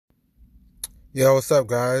Yo, what's up,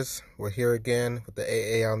 guys? We're here again with the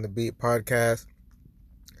AA on the Beat podcast.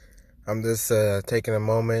 I'm just taking a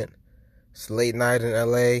moment. It's late night in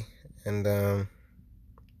LA, and I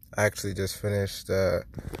actually just finished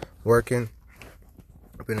working.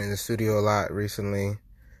 I've been in the studio a lot recently,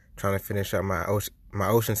 trying to finish up my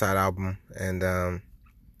Oceanside album, and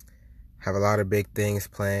have a lot of big things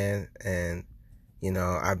planned. And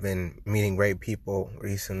I've been meeting great people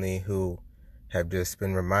recently who have just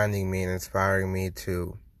been reminding me and inspiring me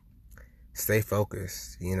to stay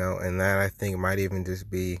focused, and that I think might even just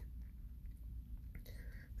be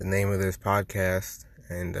the name of this podcast.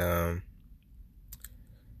 And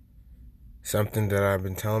something that I've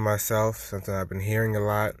been telling myself, something I've been hearing a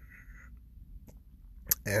lot,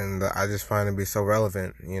 and I just find it to be so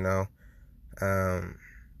relevant.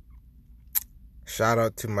 Shout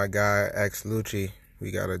out to my guy X Lucci.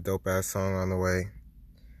 We got a dope ass song on the way.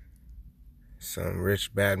 Some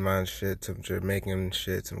rich bad mind shit, some Jamaican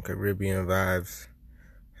shit, some Caribbean vibes.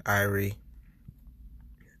 Irie.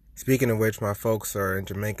 Speaking of which, my folks are in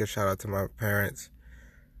Jamaica. Shout out to my parents.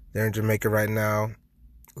 They're in Jamaica right now,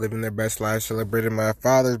 living their best life, celebrating my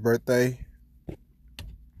father's birthday.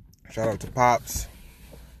 Shout out to Pops,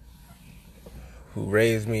 who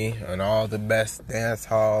raised me on all the best dance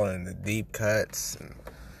hall and the deep cuts and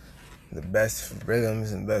the best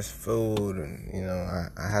rhythms and best food. And,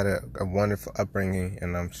 I had a wonderful upbringing,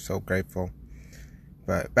 and I'm so grateful.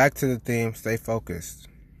 But back to the theme, stay focused.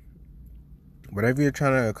 Whatever you're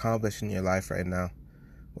trying to accomplish in your life right now,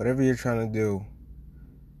 whatever you're trying to do,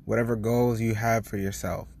 whatever goals you have for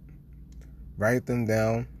yourself, write them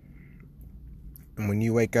down. And when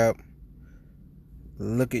you wake up,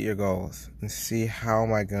 look at your goals and see how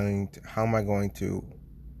am I going to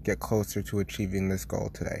get closer to achieving this goal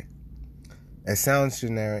today. It sounds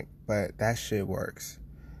generic, but that shit works.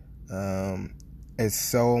 It's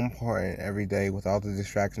so important every day with all the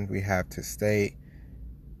distractions we have to stay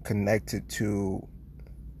connected to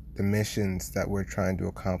the missions that we're trying to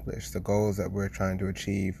accomplish, the goals that we're trying to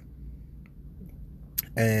achieve,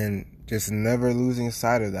 and just never losing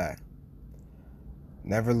sight of that.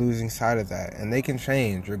 And they can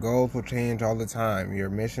change. Your goals will change all the time.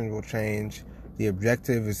 Your mission will change. The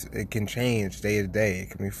objective it can change day to day.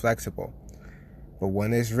 It can be flexible. But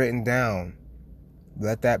when it's written down,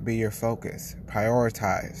 let that be your focus.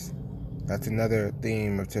 Prioritize. That's another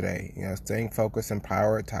theme of today. Staying focused and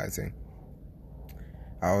prioritizing.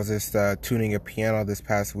 I was just tuning a piano this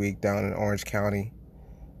past week down in Orange County,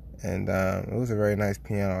 and it was a very nice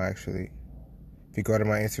piano, actually. If you go to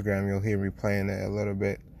my Instagram, you'll hear me playing it a little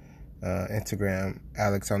bit. Instagram,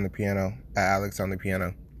 Alex on the piano, at Alex on the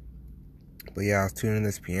piano. But yeah, I was tuning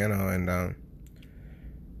this piano, and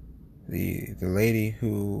the lady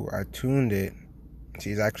who I tuned it,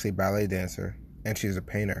 she's actually a ballet dancer, and she's a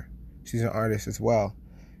painter. She's an artist as well.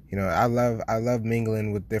 I love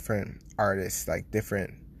mingling with different artists, like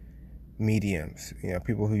different mediums.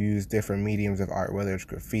 People who use different mediums of art, whether it's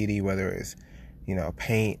graffiti, whether it's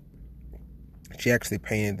paint. She actually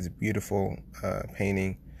painted this beautiful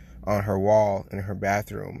painting on her wall in her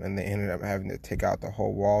bathroom, and they ended up having to take out the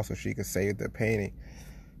whole wall so she could save the painting.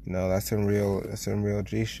 That's some real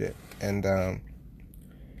G shit. And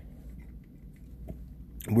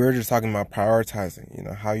we're just talking about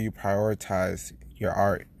prioritizing. How you prioritize your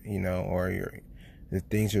art, or the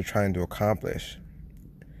things you're trying to accomplish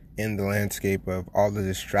in the landscape of all the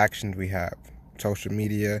distractions we have, social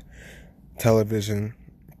media, television.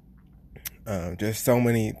 There's so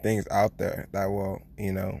many things out there that will,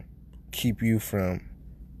 keep you from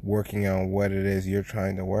working on what it is you're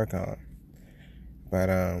trying to work on. But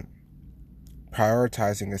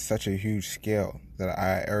prioritizing is such a huge skill that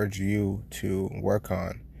I urge you to work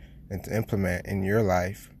on and to implement in your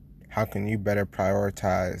life. How can you better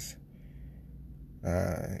prioritize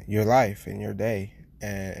your life and your day,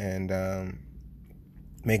 and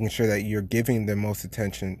making sure that you're giving the most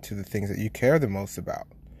attention to the things that you care the most about?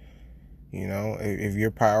 If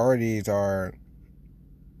your priorities are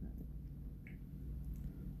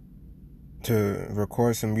to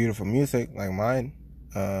record some beautiful music like mine,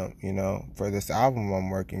 for this album I'm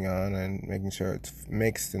working on, and making sure it's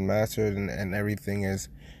mixed and mastered and everything is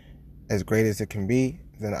as great as it can be,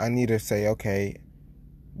 then I need to say, okay,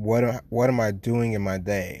 what am I doing in my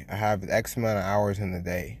day? I have X amount of hours in the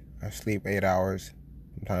day. I sleep 8 hours,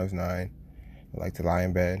 sometimes 9. I like to lie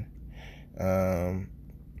in bed.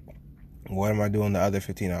 What am I doing the other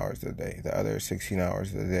 15 hours of the day, the other 16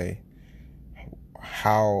 hours of the day?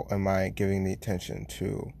 How am I giving the attention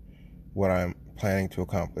to what I'm planning to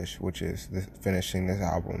accomplish, which is finishing this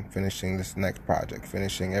album, finishing this next project,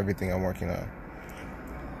 finishing everything I'm working on?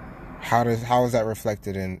 how is that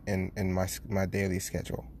reflected in my daily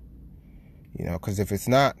schedule? You know, because if it's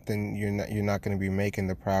not, then you're not going to be making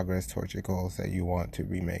the progress towards your goals that you want to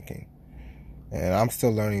be making. And I'm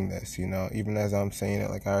still learning this, you know, even as I'm saying it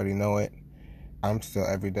like I already know it. I'm still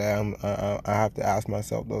every day. I have to ask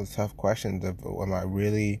myself those tough questions of, am I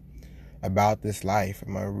really about this life?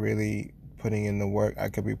 Am I really putting in the work I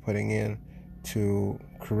could be putting in to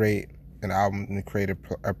create an album and create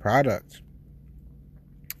a product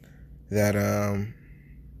that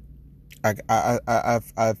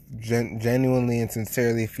I genuinely and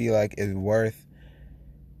sincerely feel like is worth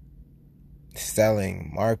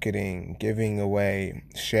selling, marketing, giving away,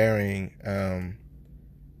 sharing,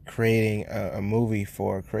 creating a movie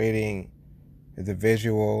for, creating the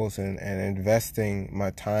visuals and investing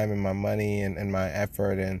my time and my money and my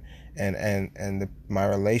effort and my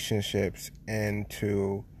relationships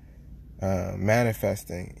into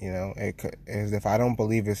manifesting. You know, is if I don't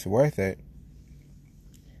believe it's worth it,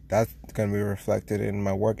 that's going to be reflected in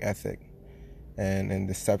my work ethic and in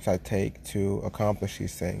the steps I take to accomplish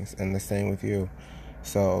these things. And the same with you.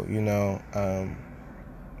 So, you know,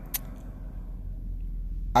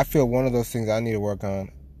 I feel one of those things I need to work on,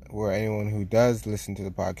 where anyone who does listen to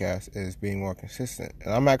the podcast, is being more consistent.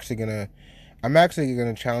 And I'm actually gonna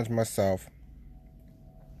challenge myself,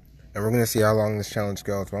 and we're gonna see how long this challenge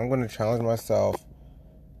goes. But I'm gonna challenge myself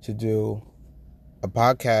to do a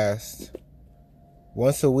podcast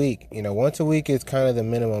once a week. You know, once a week is kind of the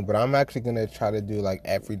minimum, but I'm actually gonna try to do like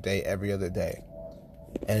every day, every other day.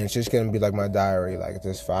 And it's just gonna be like my diary, like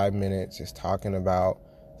just 5 minutes, just talking about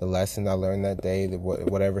the lessons I learned that day,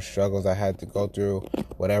 whatever struggles I had to go through,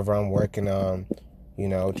 whatever I'm working on, you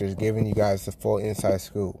know, just giving you guys the full inside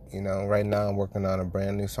scoop. You know, right now I'm working on a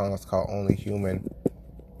brand new song. It's called Only Human.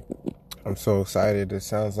 I'm so excited. It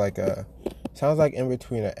sounds like in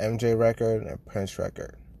between an MJ record and a Prince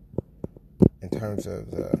record in terms of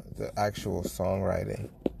the actual songwriting.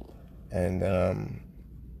 And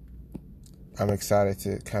I'm excited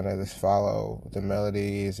to kind of just follow the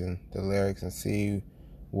melodies and the lyrics and see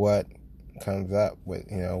what comes up with,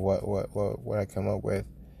 you know, what I come up with.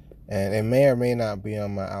 And it may or may not be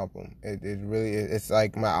on my album. It's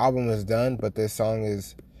like my album is done, but this song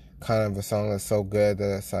is kind of a song that's so good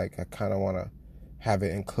that it's like I kind of want to have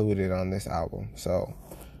it included on this album. So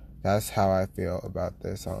that's how I feel about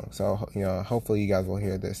this song. So, you know, hopefully you guys will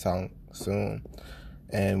hear this song soon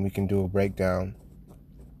and we can do a breakdown.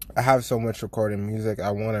 I have so much recorded music.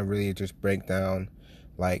 I want to really just break down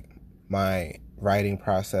like my writing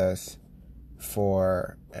process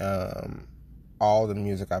for all the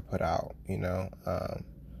music I put out, you know,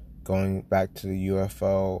 going back to the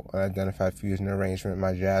UFO, Unidentified Fusion Arrangement,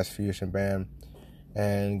 my jazz fusion band,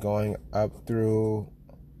 and going up through,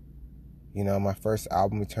 you know, my first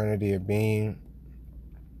album, Eternity of Being,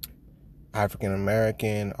 African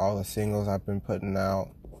American, all the singles I've been putting out,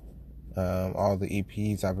 all the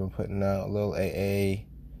EPs I've been putting out, Lil AA,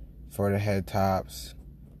 For the Head Tops,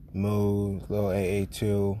 Move, Lil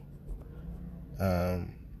AA2,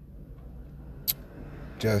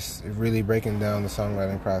 just really breaking down the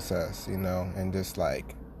songwriting process, you know, and just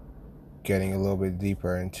like getting a little bit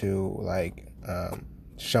deeper into like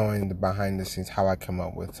showing the behind the scenes, how I come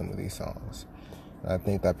up with some of these songs. And I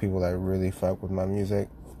think that people that really fuck with my music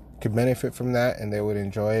could benefit from that, and they would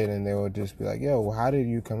enjoy it, and they would just be like, yo, well, how did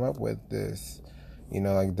you come up with this, you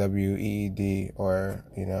know, like WEED, or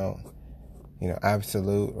you know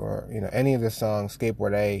Absolute, or you know any of the songs,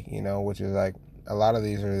 Skateboard A, you know, which is like a lot of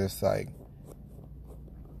these are just like,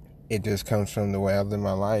 it just comes from the way I live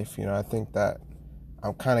my life. You know, I think that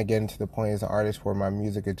I'm kind of getting to the point as an artist where my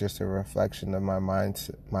music is just a reflection of my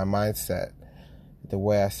mindset, the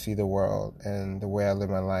way I see the world and the way I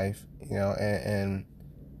live my life, you know, and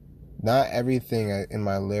not everything in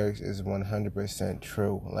my lyrics is 100%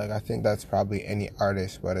 true. Like, I think that's probably any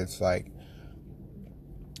artist, but it's like,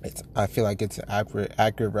 I feel like it's an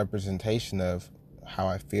accurate representation of how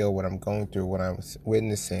I feel, what I'm going through, what I'm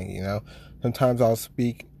witnessing, you know. Sometimes I'll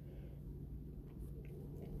speak,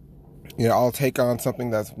 you know, I'll take on something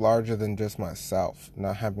that's larger than just myself,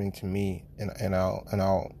 not happening to me, and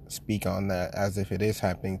I'll speak on that as if it is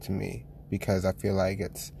happening to me, because I feel like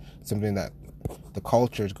it's something that the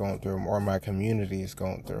culture is going through, or my community is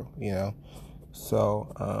going through, you know.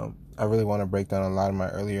 So I really want to break down a lot of my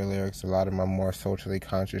earlier lyrics, a lot of my more socially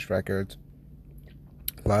conscious records,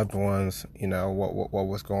 loved ones, you know, what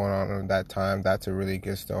was going on at that time. That's a really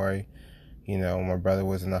good story. You know, my brother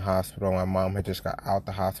was in the hospital. My mom had just got out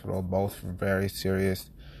the hospital, both for very serious,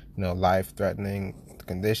 you know, life-threatening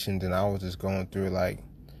conditions. And I was just going through like,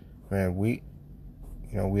 man, we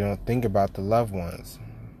don't think about the loved ones.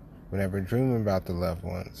 We never dream about the loved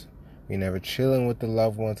ones. You're never chilling with the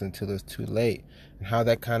loved ones until it's too late. And how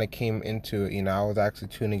that kind of came into it, I was actually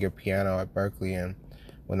tuning a piano at Berklee, and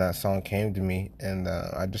when that song came to me, and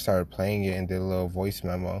I just started playing it and did a little voice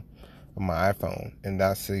memo on my iPhone, and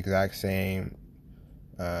that's the exact same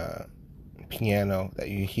piano that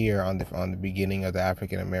you hear on the beginning of the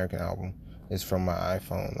African American album is from my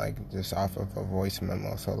iPhone, like just off of a voice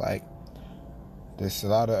memo. So like, this a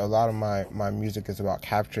lot of my music is about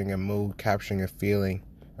capturing a mood, capturing a feeling,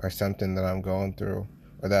 or something that I'm going through,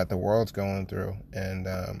 or that the world's going through, and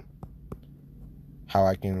how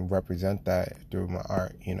I can represent that through my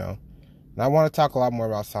art, And I want to talk a lot more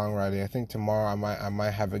about songwriting. I think tomorrow I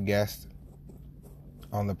might have a guest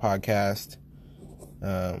on the podcast.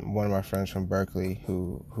 One of my friends from Berklee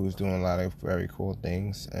who's doing a lot of very cool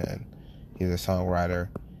things, and he's a songwriter,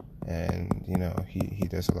 and he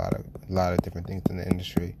does a lot of different things in the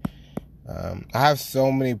industry. I have so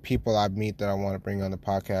many people I meet that I want to bring on the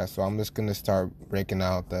podcast, so I'm just gonna start breaking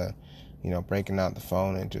out the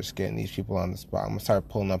phone and just getting these people on the spot. I'm gonna start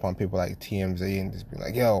pulling up on people like TMZ and just be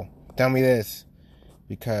like, yo, tell me this,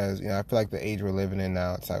 because I feel like the age we're living in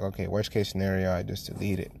now, it's like, okay, worst case scenario, I just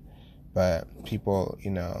delete it. But people,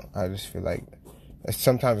 I just feel like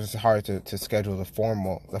sometimes it's hard to schedule the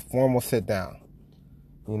formal sit down,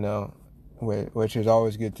 which is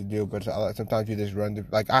always good to do. But sometimes you just run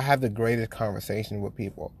like, I have the greatest conversation with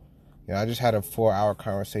people. I just had a 4-hour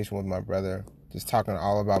conversation with my brother, just talking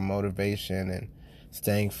all about motivation and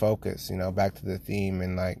staying focused, back to the theme.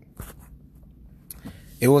 And like,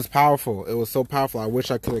 it was powerful. It was so powerful. I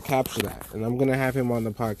wish I could have captured that. And I'm going to have him on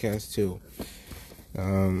the podcast too.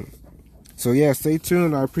 So yeah, stay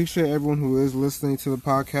tuned. I appreciate everyone who is listening to the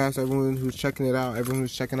podcast, everyone who's checking it out, everyone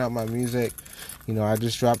who's checking out my music. I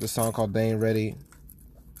just dropped a song called They Ain't Ready.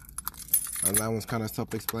 And that one's kind of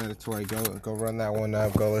self-explanatory. Go run that one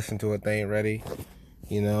up. Go listen to it. They Ain't Ready.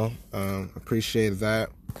 Appreciate that.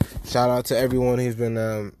 Shout out to everyone who's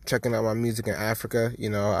been checking out my music in Africa.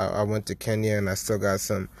 I went to Kenya, and I still got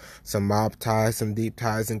some mob ties, some deep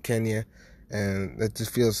ties in Kenya, and it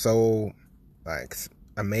just feels so like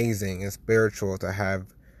amazing and spiritual to have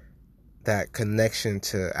that connection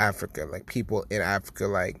to Africa. Like, people in Africa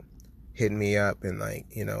like hitting me up and like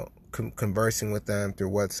conversing with them through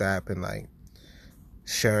WhatsApp and like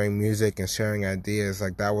sharing music and sharing ideas.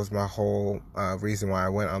 Like, that was my whole reason why I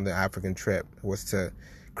went on the African trip, was to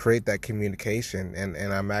create that communication. And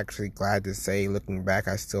I'm actually glad to say, looking back,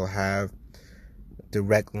 I still have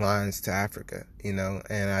direct lines to Africa, and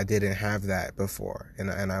I didn't have that before. And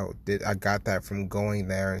I got that from going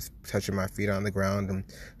there and touching my feet on the ground and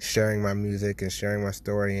sharing my music and sharing my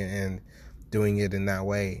story and doing it in that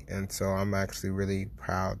way. And so I'm actually really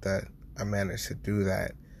proud that I managed to do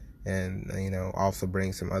that, and also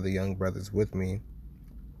bring some other young brothers with me.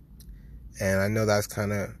 And I know that's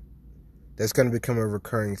going to become a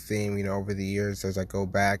recurring theme, over the years, as I go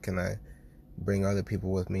back and I bring other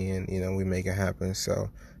people with me, and we make it happen. So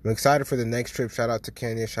I'm excited for the next trip. Shout out to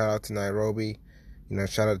Kenya, shout out to Nairobi,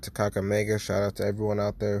 shout out to Kakamega, shout out to everyone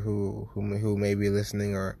out there who may be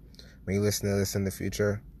listening or may listen to this in the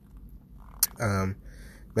future. Man,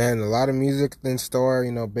 a lot of music in store,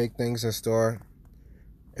 big things in store.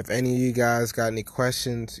 If any of you guys got any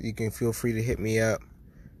questions, you can feel free to hit me up.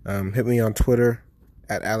 Hit me on Twitter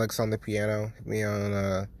at Alex on the Piano. Hit me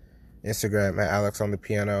on Instagram at Alex on the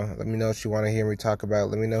Piano. Let me know what you want to hear me talk about.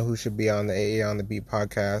 Let me know who should be on the AA on the Beat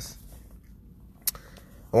podcast.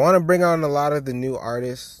 I want to bring on a lot of the new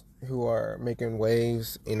artists who are making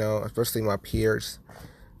waves, especially my peers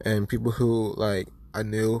and people who like I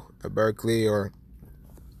knew at Berklee or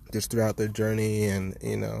just throughout their journey, and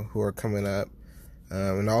who are coming up,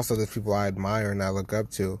 and also the people I admire and I look up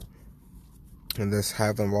to, and just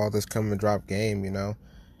have them all just come and drop game.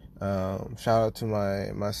 Shout out to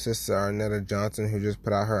my sister Arnetta Johnson, who just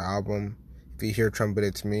put out her album If You Hear Trumpet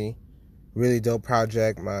It's Me. Really dope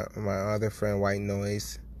project. My other friend White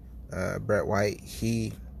Noise, Brett White,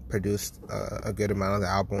 he produced a good amount of the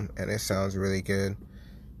album, and it sounds really good.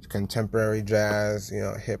 It's contemporary jazz,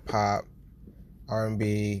 hip hop,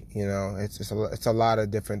 R&B, it's a lot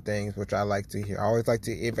of different things, which I like to hear. I always like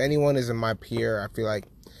to, if anyone is in my peer, I feel like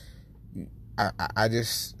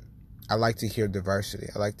I like to hear diversity.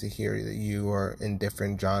 I like to hear that you are in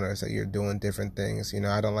different genres, that you're doing different things.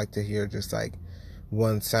 I don't like to hear just like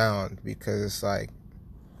one sound, because it's like,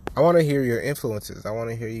 I want to hear your influences. I want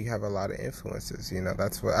to hear you have a lot of influences.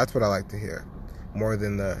 That's what I like to hear, more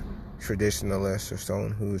than the traditionalist or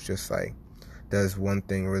someone who's just like does one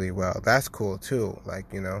thing really well. That's cool too,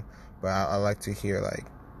 but I like to hear like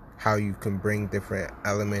how you can bring different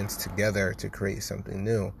elements together to create something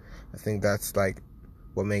new. I think that's like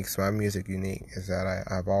what makes my music unique is that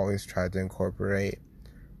I've always tried to incorporate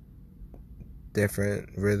different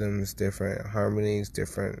rhythms, different harmonies,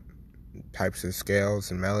 different types of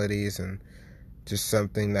scales and melodies, and just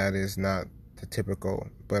something that is not the typical,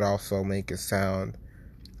 but also make it sound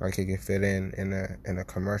like it can fit in a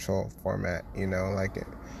commercial format, like it.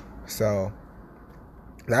 So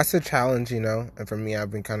that's a challenge, and for me,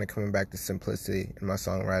 I've been kind of coming back to simplicity in my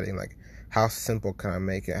songwriting. Like, how simple can I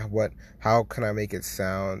make it? How can I make it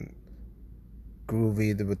sound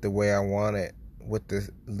groovy with the way I want it, with the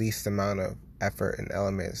least amount of effort and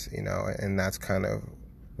elements, and that's kind of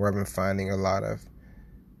where I've been finding a lot of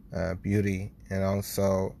beauty, and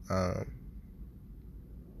also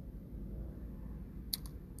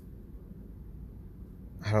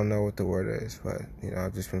I don't know what the word is, but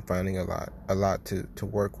I've just been finding a lot to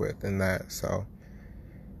work with in that. So,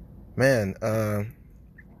 man,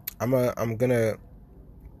 I'm gonna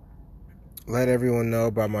let everyone know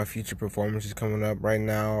about my future performances coming up. Right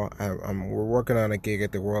now, we're working on a gig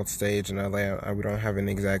at the World Stage in LA. We don't have an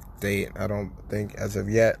exact date, I don't think, as of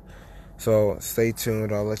yet. So stay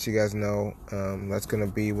tuned. I'll let you guys know. That's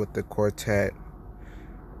gonna be with the quartet.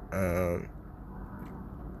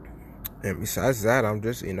 And besides that, I'm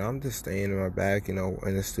just staying in my bag, in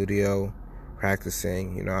the studio,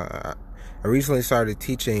 practicing. I recently started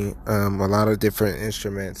teaching a lot of different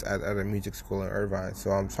instruments at a music school in Irvine.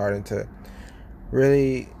 So I'm starting to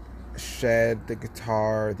really shed the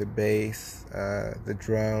guitar, the bass, the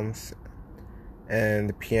drums, and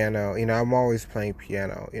the piano. I'm always playing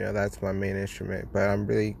piano. That's my main instrument. But I'm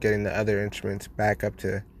really getting the other instruments back up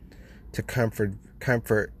to comfort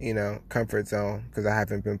zone, because I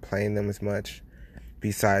haven't been playing them as much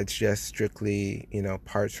besides just strictly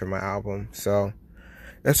parts for my album. So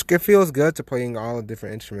it feels good to playing all the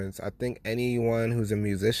different instruments. I think anyone who's a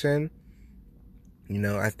musician,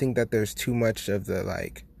 I think that there's too much of the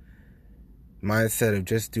mindset of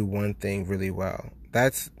just do one thing really well.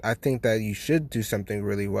 I think that you should do something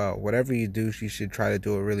really well. Whatever you do, you should try to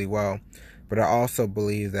do it really well. But I also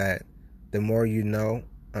believe that the more you know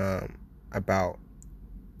about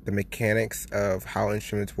the mechanics of how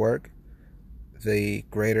instruments work, the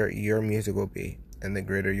greater your music will be, and the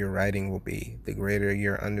greater your writing will be, the greater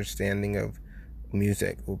your understanding of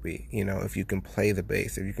music will be. If you can play the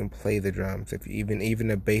bass, if you can play the drums, if even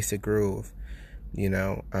a basic groove,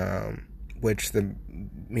 which the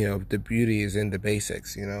beauty is in the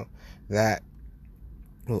basics, that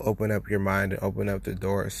will open up your mind and open up the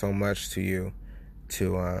door so much to you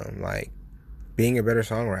to being a better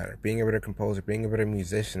songwriter, being a better composer, being a better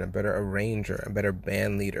musician, a better arranger, a better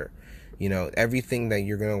band leader. Everything that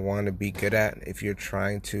you're going to want to be good at if you're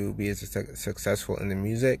trying to be as successful in the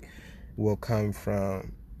music will come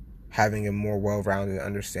from having a more well-rounded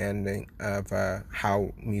understanding of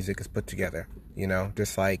how music is put together.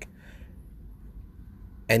 Just like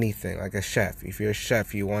anything, like a chef. If you're a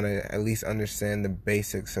chef, you want to at least understand the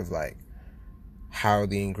basics of how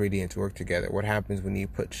the ingredients work together. What happens when you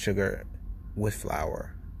put sugar with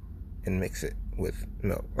flour and mix it with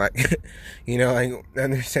milk?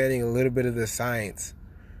 Understanding a little bit of the science.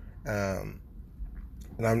 You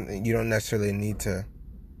don't necessarily need to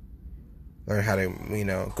learn how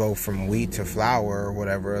to go from wheat to flour or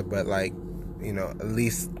whatever, but at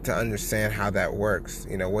least to understand how that works.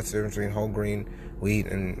 What's the difference between whole grain wheat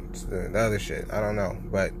and the other shit? I don't know,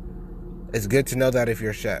 but it's good to know that if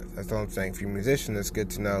you're a chef. That's all I'm saying. If you're a musician, it's good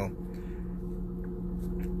to know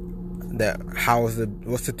that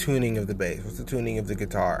what's the tuning of the bass, what's the tuning of the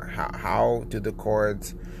guitar, how do the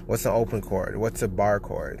chords, what's the open chord, what's the bar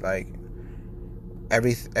chord,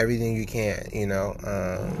 everything you can,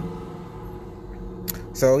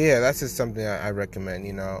 so yeah, that's just something I recommend.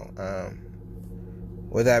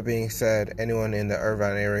 With that being said, anyone in the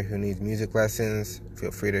Irvine area who needs music lessons,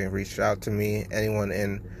 feel free to reach out to me. Anyone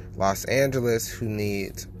in Los Angeles who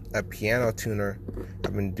needs a piano tuner,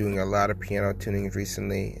 I've been doing a lot of piano tunings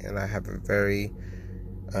recently, and I have a very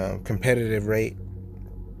competitive rate,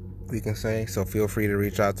 we can say. So feel free to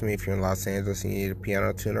reach out to me if you're in Los Angeles and you need a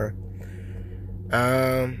piano tuner.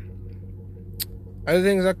 Other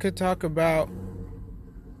things I could talk about,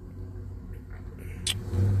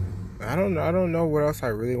 I don't know what else I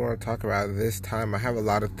really want to talk about this time. I have a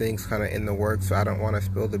lot of things kind of in the works, so I don't want to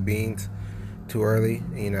spill the beans too early.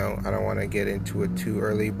 I don't want to get into it too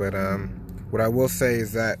early, but what I will say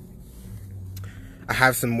is that I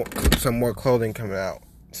have some more clothing coming out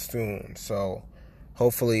soon. So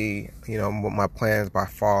hopefully, my plans by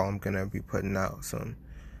fall, I'm gonna be putting out some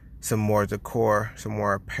more decor, some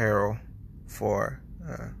more apparel for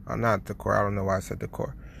not decor. I don't know why I said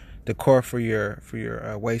decor for your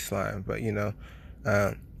waistline, but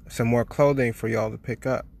some more clothing for y'all to pick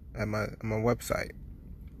up at my website.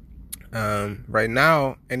 Right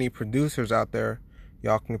now, any producers out there,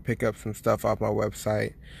 y'all can pick up some stuff off my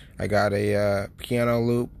website. I got a piano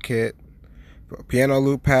loop kit, piano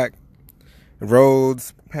loop pack,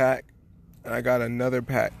 Rhodes pack, and I got another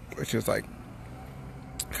pack which is like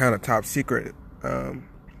kind of top secret.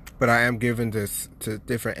 But I am giving this to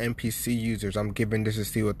different NPC users. I'm giving this to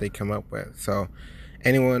see what they come up with. So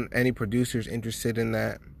any producers interested in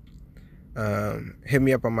that, hit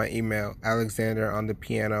me up on my email,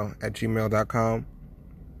 alexanderonthepiano@gmail.com.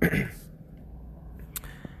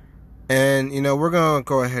 And, we're going to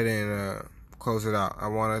go ahead and close it out. I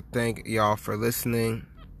want to thank y'all for listening.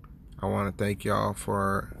 I want to thank y'all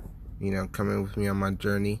for, coming with me on my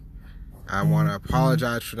journey. I want to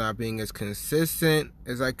apologize for not being as consistent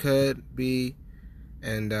as I could be.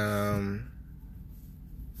 And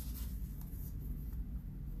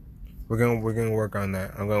we're gonna work on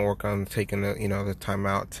that. I'm gonna work on taking the time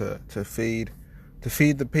out to feed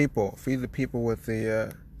the people with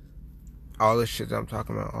the all the shit that I'm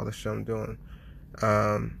talking about, all the shit I'm doing.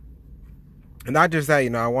 And not just that,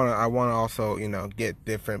 I want to also get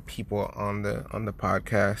different people on the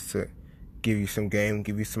podcast to give you some game,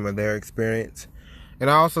 give you some of their experience. And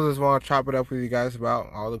I also just want to chop it up with you guys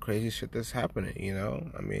about all the crazy shit that's happening.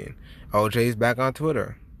 I mean, OJ's back on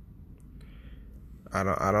Twitter. I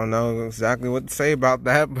don't know exactly what to say about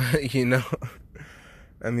that, but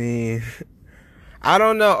I mean, I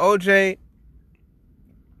don't know. OJ,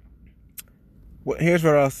 here's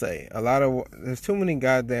what I'll say. There's too many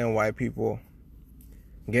goddamn white people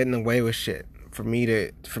getting away with shit for me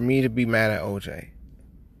to be mad at OJ.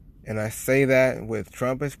 And I say that with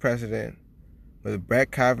Trump as president, with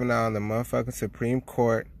Brett Kavanaugh on the motherfucking Supreme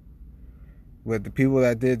Court, with the people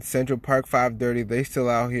that did Central Park 5 dirty, they still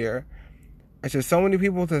out here. It's just so many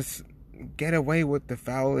people to get away with the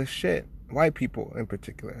foulest shit. White people in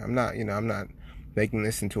particular. I'm not making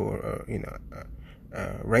this into a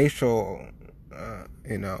racial,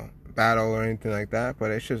 battle or anything like that.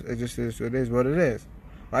 But it is what it is.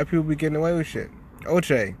 White people be getting away with shit.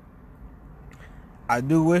 OJ, I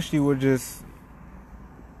do wish you would just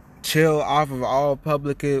chill off of all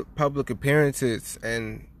public appearances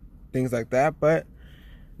and things like that. But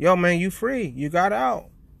yo, man, you free. You got out.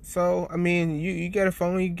 So I mean, you get a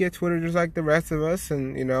phone, you get Twitter just like the rest of us,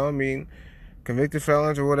 and convicted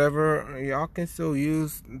felons or whatever, y'all can still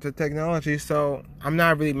use the technology. So I'm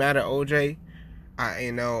not really mad at OJ.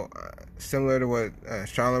 Similar to what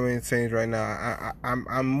Charlamagne's saying right now,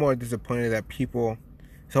 I'm more disappointed that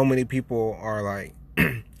so many people are like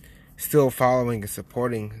still following and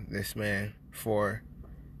supporting this man for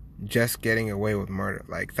just getting away with murder.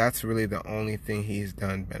 Like, that's really the only thing he's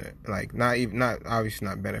done not obviously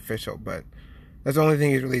not beneficial, but that's the only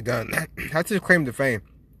thing he's really done. That's his claim to fame.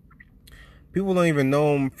 People don't even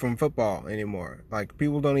know him from football anymore. Like,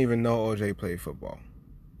 people don't even know OJ played football.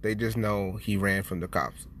 They just know he ran from the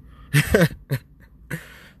cops.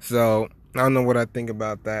 So I don't know what I think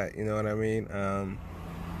about that. You know what I mean?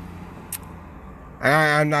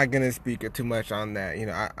 I'm not gonna speak too much on that.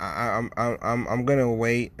 I'm gonna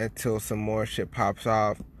wait until some more shit pops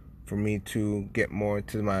off for me to get more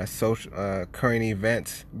into my social current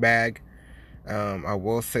events bag. I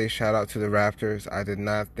will say shout out to the Raptors. I did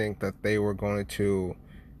not think that they were going to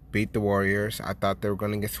beat the Warriors. I thought they were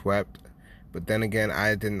going to get swept, but then again,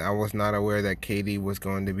 I was not aware that KD was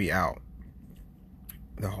going to be out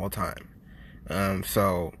the whole time.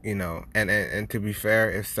 So, and to be fair,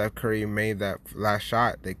 if Steph Curry made that last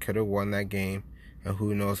shot, they could have won that game, and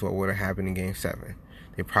who knows what would have happened in Game 7.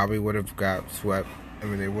 They probably would have got swept. I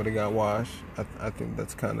mean, they would have got washed. I think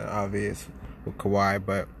that's kind of obvious with Kawhi,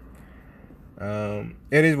 but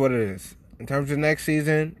it is what it is. In terms of next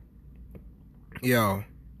season,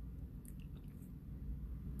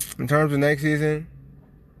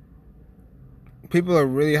 people are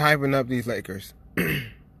really hyping up these Lakers.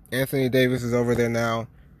 Anthony Davis is over there now.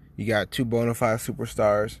 You got 2 bona fide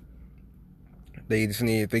superstars. They just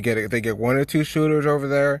need, they get 1 or 2 shooters over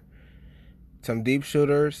there, some deep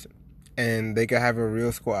shooters, and they could have a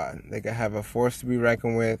real squad. They could have a force to be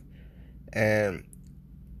reckoned with, and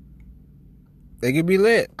they could be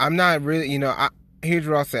lit. I'm not really, here's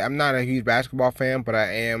what I'll say. I'm not a huge basketball fan, but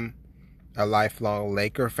I am a lifelong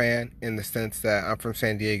Laker fan in the sense that I'm from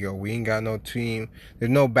San Diego. We ain't got no team. There's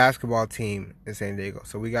no basketball team in San Diego,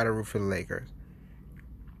 so we got to root for the Lakers.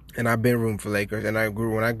 And I've been rooting for Lakers. And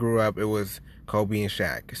when I grew up, it was Kobe and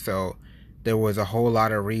Shaq. So there was a whole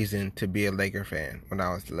lot of reason to be a Laker fan when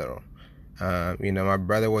I was little. My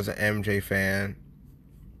brother was an MJ fan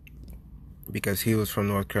because he was from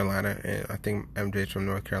North Carolina, and I think MJ's from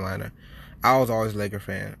North Carolina. I was always a Laker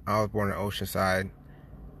fan. I was born in Oceanside.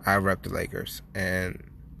 I rep the Lakers. And,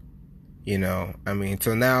 you know, I mean,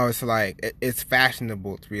 so now it's like, it's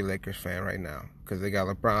fashionable to be a Lakers fan right now. Because they got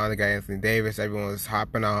LeBron, they got Anthony Davis, everyone's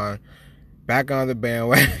hopping on, back on the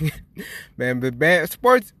bandwagon. Man, but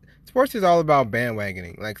sports is all about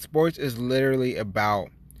bandwagoning. Like, sports is literally about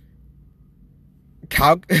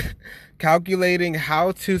calculating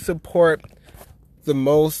how to support the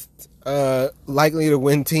most likely to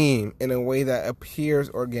win team in a way that appears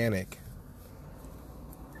organic.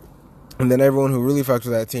 And then everyone who really fucks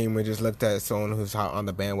with that team would just look at someone who's hot on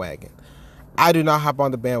the bandwagon. I do not hop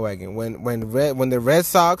on the bandwagon. When the Red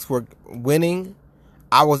Sox were winning,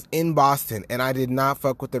 I was in Boston, and I did not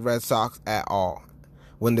fuck with the Red Sox at all.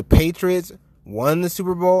 When the Patriots won the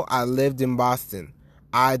Super Bowl, I lived in Boston.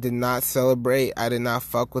 I did not celebrate. I did not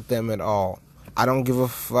fuck with them at all. I don't give a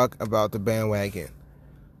fuck about the bandwagon.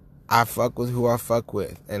 I fuck with who I fuck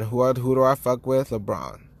with. And who do I fuck with?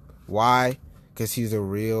 LeBron. Why? Because he's a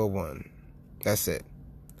real one. That's it.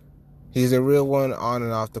 He's a real one on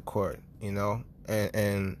and off the court, you know?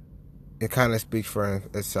 And it kind of speaks for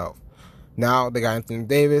itself. Now, they got Anthony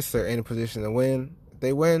Davis. They're in a position to win. If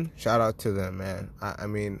they win, shout out to them, man. I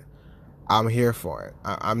mean, I'm here for it.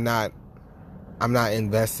 I'm not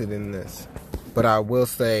invested in this. But I will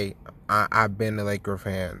say, I've been a Laker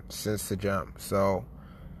fan since the jump. So,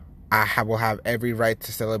 will have every right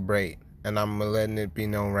to celebrate. And I'm letting it be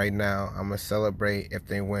known right now. I'm going to celebrate if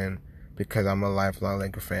they win because I'm a lifelong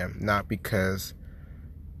Laker fan. Not because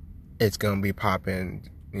it's going to be popping,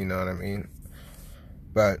 you know what I mean?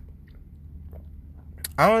 But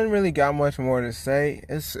I don't really got much more to say.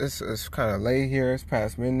 It's kind of late here. It's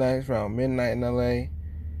past midnight. It's around midnight in LA.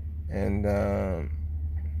 And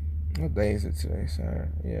what day is it today,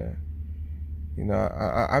 sir? Yeah. You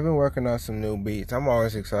know, I've been working on some new beats. I'm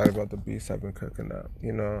always excited about the beats I've been cooking up.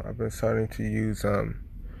 You know, I've been starting to use I've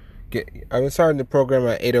been starting to program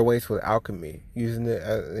my 808s with Alchemy, using it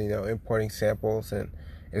as, you know, importing samples, and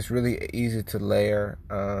it's really easy to layer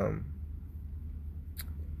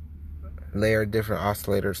different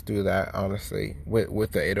oscillators through that, honestly,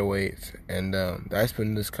 with the 808s. And that's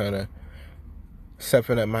been just kind of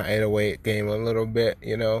stepping up my 808 game a little bit.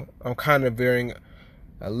 You know, I'm kind of veering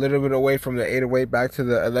a little bit away from the 808 back to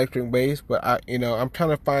the electric bass, but I'm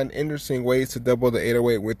trying to find interesting ways to double the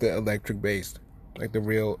 808 with the electric bass, like the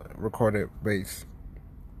real recorded bass.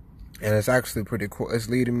 And it's actually pretty cool. It's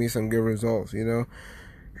leading me some good results, you know.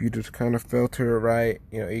 If you just kind of filter it right,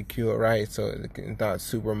 you know, EQ it right, so it's not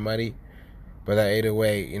super muddy. But that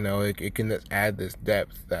 808, you know, it can just add this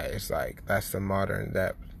depth that it's like, that's the modern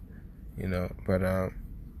depth, you know. But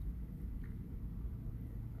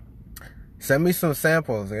send me some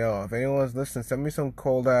samples, yo. If anyone's listening, send me some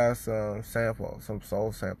cold ass samples, some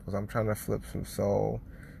soul samples. I'm trying to flip some soul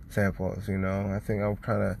samples, you know. I think I'm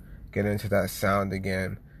trying to get into that sound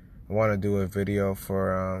again. I want to do a video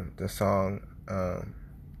for the song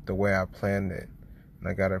The Way I Planned It. And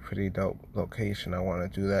I got a pretty dope location I want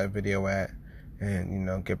to do that video at. And, you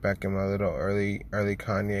know, get back in my little early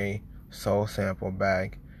Kanye soul sample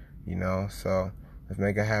bag, you know. So let's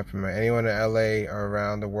make it happen, man. Anyone in LA or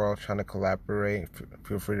around the world trying to collaborate,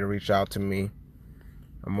 feel free to reach out to me.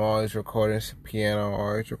 I'm always recording piano,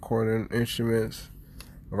 always recording instruments,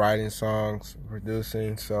 writing songs,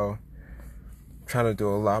 producing. So I'm trying to do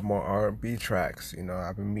a lot more R&B tracks. You know,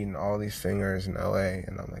 I've been meeting all these singers in LA,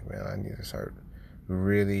 and I'm like, man, I need to start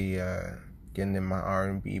really getting in my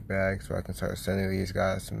R&B bag so I can start sending these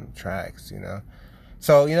guys some tracks, you know.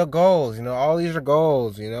 So, you know, goals, you know, all these are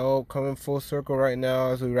goals, you know, coming full circle right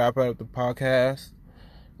now as we wrap up the podcast.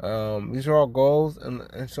 These are all goals, and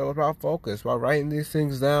so it's about focus, about writing these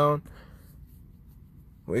things down,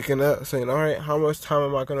 waking up, saying, all right, how much time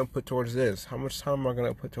am I going to put towards this? How much time am I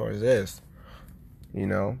going to put towards this? You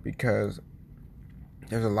know, because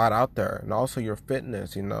there's a lot out there. And also your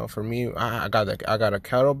fitness, you know. For me, I got a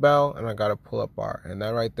kettlebell and I got a pull-up bar. And that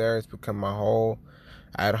right there has become my whole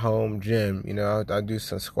at-home gym. You know, I do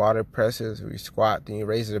some squatted presses where you squat, then you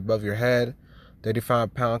raise it above your head.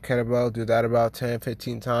 35-pound kettlebell, do that about 10,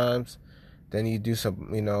 15 times. Then you do some,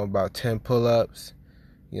 you know, about 10 pull-ups.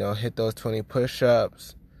 You know, hit those 20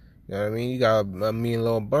 push-ups. You know what I mean? You got a mean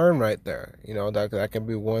little burn right there. You know, that can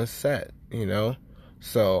be one set, you know.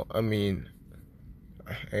 So, I mean,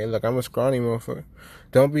 hey, look, I'm a scrawny motherfucker.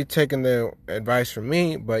 Don't be taking the advice from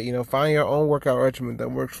me, but, you know, find your own workout regimen that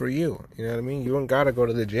works for you. You know what I mean? You don't gotta go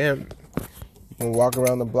to the gym. You can walk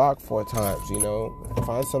around the block 4 times, you know.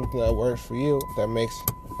 Find something that works for you, that makes,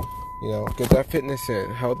 you know, get that fitness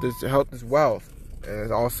in. Health is wealth, and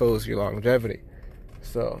it also is your longevity.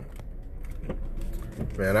 So,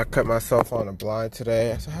 Man, I cut myself on a blind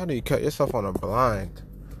today. I said, how do you cut yourself on a blind?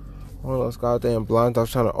 One of those goddamn blinds. I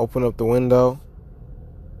was trying to open up the window.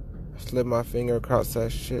 I slid my finger across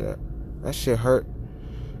that shit. That shit hurt.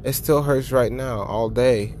 It still hurts right now, all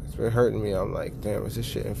day. It's been hurting me. I'm like, damn, is this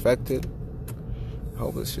shit infected? I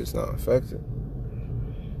hope this shit's not infected.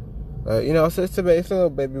 You know, it's a little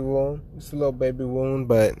baby wound. It's a little baby wound,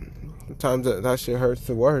 but sometimes that shit hurts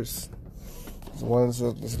the worst. It's ones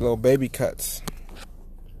with these little baby cuts.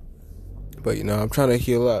 But, you know, I'm trying to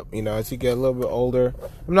heal up. You know, as you get a little bit older,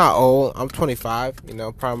 I'm not old. I'm 25, you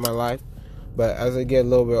know, prime of my life. But as I get a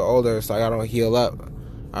little bit older, it's like I don't heal up.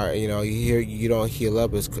 You know, you don't heal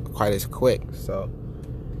up quite as quick. So,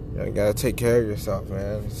 you know, you gotta take care of yourself,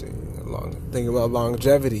 man. Think about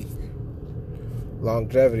longevity.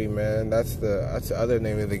 Longevity, man. That's the other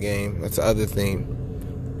name of the game. That's the other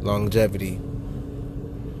theme. Longevity.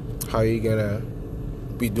 How are you gonna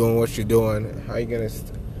be doing what you're doing? How are you gonna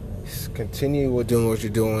continue with doing what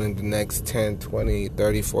you're doing in the next 10, 20,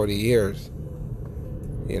 30, 40 years?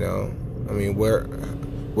 You know, I mean, where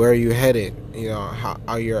are you headed? You know, how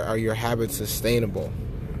are your habits sustainable?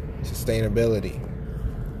 Sustainability.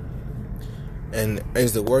 And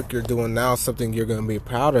is the work you're doing now something you're going to be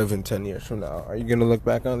proud of in 10 years from now? Are you going to look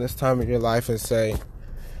back on this time of your life and say,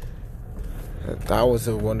 that was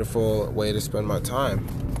a wonderful way to spend my time?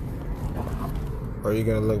 Or are you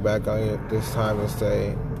going to look back on this time and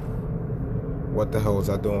say, what the hell was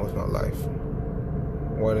I doing with my life?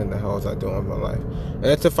 What in the hell was I doing with my life? And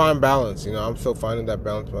it's a fine balance, you know. I'm still finding that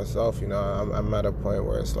balance myself, you know. I'm at a point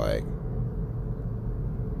where it's like,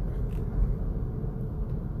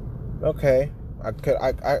 okay,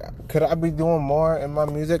 could I be doing more in my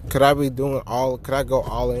music? Could I go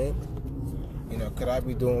all in? You know, could I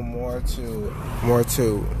be doing more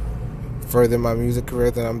to further my music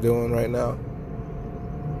career than I'm doing right now?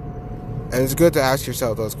 And it's good to ask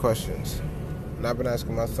yourself those questions. And I've been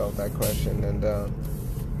asking myself that question, and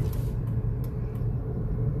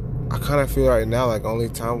I kind of feel right now like only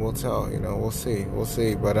time will tell. You know, we'll see.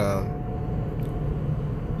 But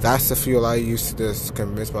that's the fuel I use to just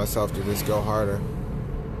convince myself to just go harder.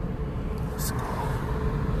 Let's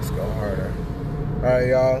go harder. All right,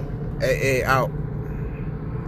 y'all. AA out.